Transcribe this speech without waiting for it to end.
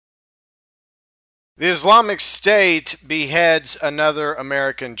The Islamic State beheads another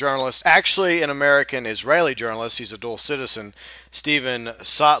American journalist, actually an American Israeli journalist. He's a dual citizen, Stephen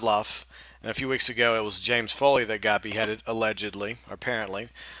Sotloff. And a few weeks ago, it was James Foley that got beheaded, allegedly, apparently,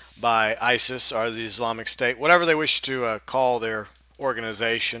 by ISIS or the Islamic State, whatever they wish to call their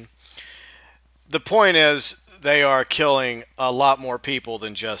organization. The point is, they are killing a lot more people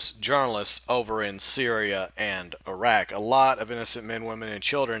than just journalists over in Syria and Iraq. A lot of innocent men, women, and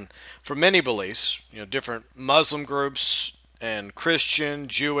children from many beliefs, different Muslim groups and Christian,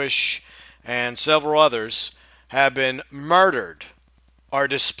 Jewish, and several others have been murdered or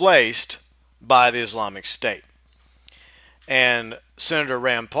displaced by the Islamic State. And Senator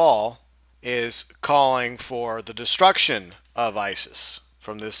Rand Paul is calling for the destruction of ISIS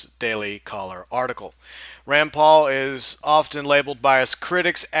from this Daily Caller article. Rand Paul is often labeled by his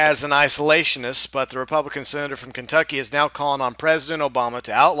critics as an isolationist, but the Republican senator from Kentucky is now calling on President Obama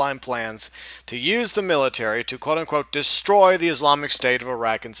to outline plans to use the military to quote-unquote destroy the Islamic State of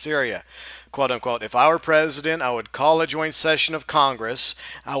Iraq and Syria. Quote-unquote, if I were president, I would call a joint session of Congress.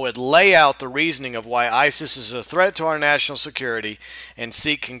 I would lay out the reasoning of why ISIS is a threat to our national security and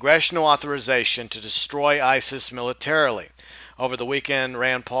seek congressional authorization to destroy ISIS militarily. Over the weekend,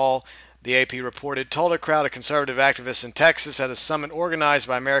 Rand Paul, the AP reported, told a crowd of conservative activists in Texas at a summit organized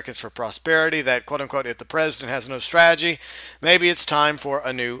by Americans for Prosperity that, quote-unquote, if the president has no strategy, maybe it's time for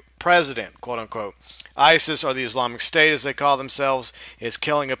a new president, quote-unquote. ISIS, or the Islamic State as they call themselves, is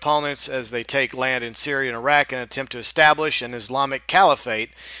killing opponents as they take land in Syria and Iraq in an attempt to establish an Islamic caliphate.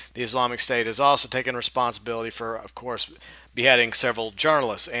 The Islamic State has also taken responsibility for, of course, beheading several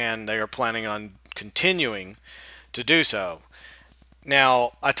journalists, and they are planning on continuing to do so.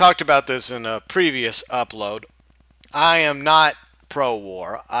 Now, I talked about this in a previous upload. I am not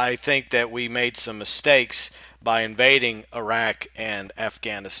pro-war. I think that we made some mistakes by invading Iraq and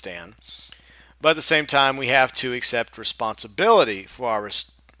Afghanistan. But at the same time, we have to accept responsibility for our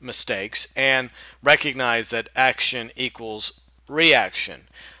mistakes and recognize that action equals reaction.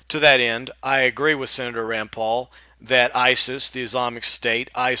 To that end, I agree with Senator Rand Paul that ISIS, the Islamic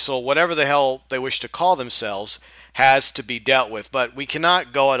State, ISIL, whatever the hell they wish to call themselves, has to be dealt with. But we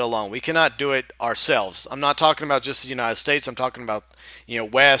cannot go it alone. We cannot do it ourselves. I'm not talking about just the United States. I'm talking about,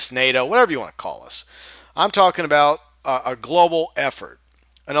 West, NATO, whatever you want to call us. I'm talking about a global effort,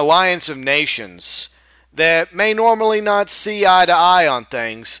 an alliance of nations that may normally not see eye to eye on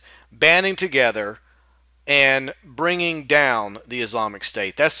things, banding together and bringing down the Islamic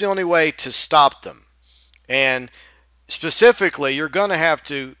State. That's the only way to stop them. And specifically, you're going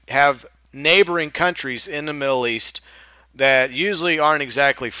to have neighboring countries in the Middle East that usually aren't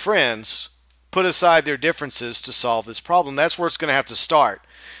exactly friends put aside their differences to solve this problem. That's where it's going to have to start,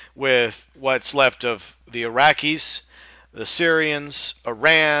 with what's left of the Iraqis, the Syrians,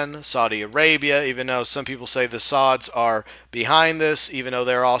 Iran, Saudi Arabia, even though some people say the Sauds are behind this, even though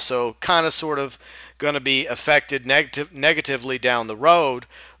they're also kind of sort of going to be affected negatively down the road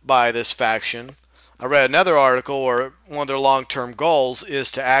by this faction. I read another article where one of their long-term goals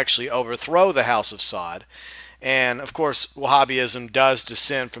is to actually overthrow the House of Saud. And, of course, Wahhabism does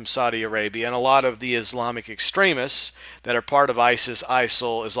descend from Saudi Arabia, and a lot of the Islamic extremists that are part of ISIS,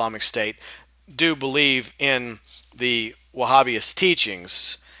 ISIL, Islamic State, do believe in the Wahhabist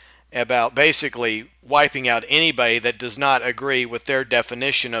teachings about basically wiping out anybody that does not agree with their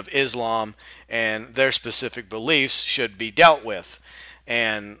definition of Islam, and their specific beliefs should be dealt with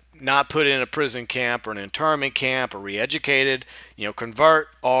and not put in a prison camp or an internment camp or re-educated, convert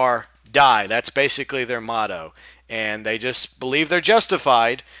or die. That's basically their motto. And they just believe they're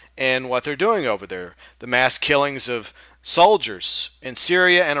justified in what they're doing over there. The mass killings of soldiers in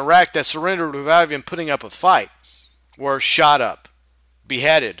Syria and Iraq that surrendered without even putting up a fight were shot up,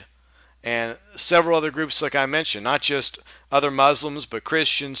 beheaded. And several other groups, like I mentioned, not just other Muslims, but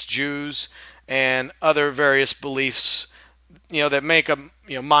Christians, Jews, and other various beliefs that make up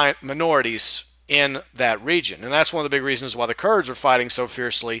minorities in that region. And that's one of the big reasons why the Kurds are fighting so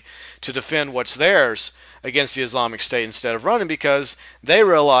fiercely to defend what's theirs against the Islamic State instead of running, because they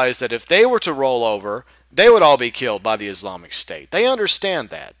realize that if they were to roll over, they would all be killed by the Islamic State. They understand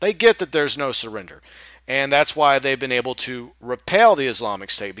that. They get that there's no surrender. And that's why they've been able to repel the Islamic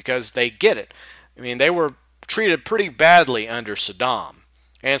State, because they get it. I mean, they were treated pretty badly under Saddam.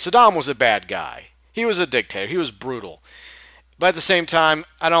 And Saddam was a bad guy. He was a dictator. He was brutal. But at the same time,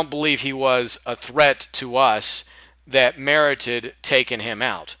 I don't believe he was a threat to us that merited taking him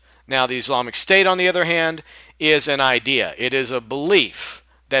out. Now, the Islamic State, on the other hand, is an idea. It is a belief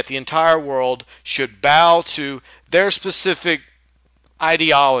that the entire world should bow to their specific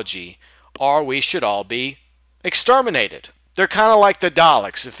ideology, or we should all be exterminated. They're kind of like the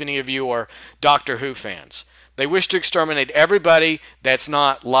Daleks, if any of you are Doctor Who fans. They wish to exterminate everybody that's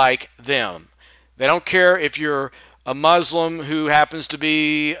not like them. They don't care if you're a Muslim who happens to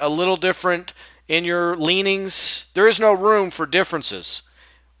be a little different in your leanings. There is no room for differences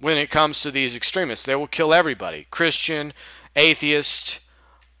when it comes to these extremists. They will kill everybody: Christian, atheist,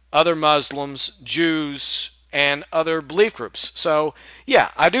 other Muslims, Jews, and other belief groups. So, yeah,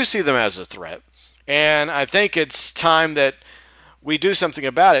 I do see them as a threat. And I think it's time that we do something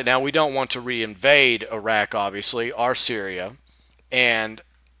about it. Now, we don't want to reinvade Iraq, obviously, or Syria. And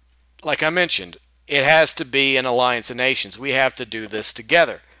like I mentioned, it has to be an alliance of nations. We have to do this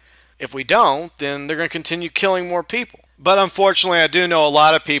together. If we don't, then they're going to continue killing more people. But unfortunately, I do know a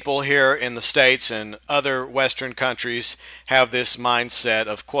lot of people here in the States and other Western countries have this mindset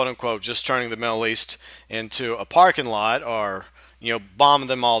of, quote unquote, just turning the Middle East into a parking lot, or, bombing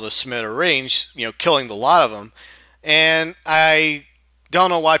them all to smithereens, killing the lot of them. And I don't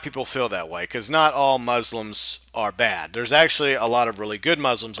know why people feel that way, because not all Muslims are bad. There's actually a lot of really good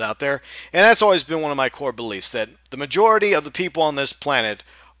Muslims out there, and that's always been one of my core beliefs, that the majority of the people on this planet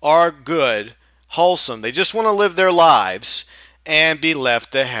are good, wholesome. They just want to live their lives and be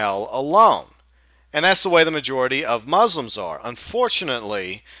left the hell alone. And that's the way the majority of Muslims are.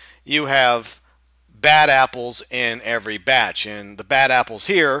 Unfortunately, you have bad apples in every batch, and the bad apples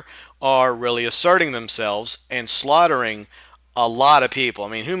here are really asserting themselves and slaughtering a lot of people. I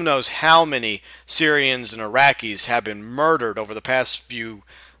mean, who knows how many Syrians and Iraqis have been murdered over the past few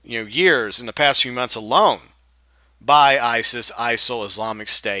years, in the past few months alone, by ISIS, ISIL, Islamic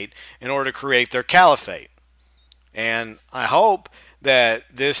State, in order to create their caliphate. And I hope that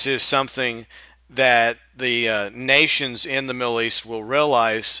this is something that the nations in the Middle East will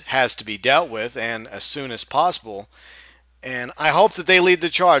realize has to be dealt with, and as soon as possible. And I hope that they lead the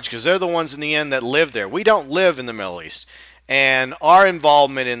charge, because they're the ones in the end that live there. We don't live in the Middle East. And our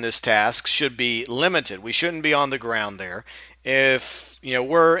involvement in this task should be limited. We shouldn't be on the ground there. If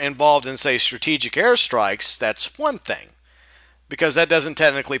we're involved in, say, strategic airstrikes, that's one thing, because that doesn't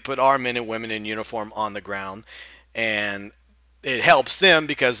technically put our men and women in uniform on the ground, and it helps them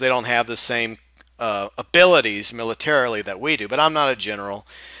because they don't have the same abilities militarily that we do. But I'm not a general,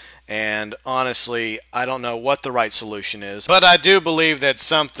 and honestly, I don't know what the right solution is. But I do believe that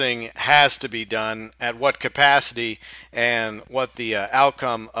something has to be done. At what capacity and what the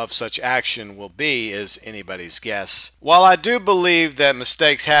outcome of such action will be is anybody's guess. While I do believe that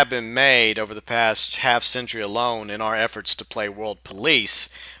mistakes have been made over the past half century alone in our efforts to play world police,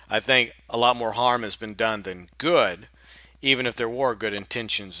 I think a lot more harm has been done than good, even if there were good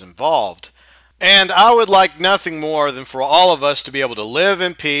intentions involved. And I would like nothing more than for all of us to be able to live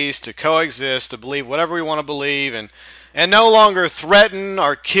in peace, to coexist, to believe whatever we want to believe, and no longer threaten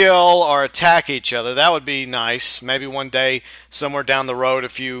or kill or attack each other. That would be nice. Maybe one day, somewhere down the road, a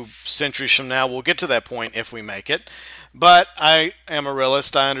few centuries from now, we'll get to that point if we make it. But I am a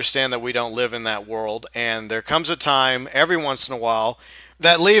realist. I understand that we don't live in that world, and there comes a time, every once in a while,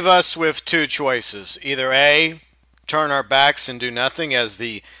 that leave us with two choices. Either A, turn our backs and do nothing as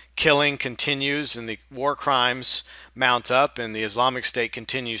the killing continues and the war crimes mount up and the Islamic State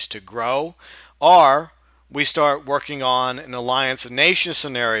continues to grow, or we start working on an alliance of nations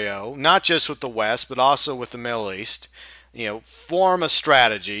scenario, not just with the West, but also with the Middle East. Form a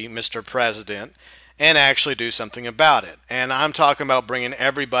strategy, Mr. President, and actually do something about it. And I'm talking about bringing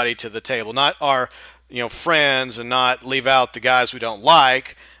everybody to the table, not our friends, and not leave out the guys we don't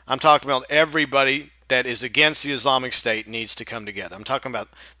like. I'm talking about everybody that is against the Islamic State needs to come together. I'm talking about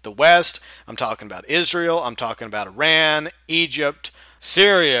the West, I'm talking about Israel, I'm talking about Iran, Egypt,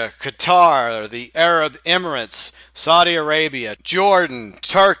 Syria, Qatar, the Arab Emirates, Saudi Arabia, Jordan,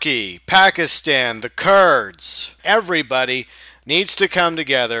 Turkey, Pakistan, the Kurds. Everybody needs to come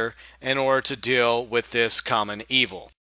together in order to deal with this common evil.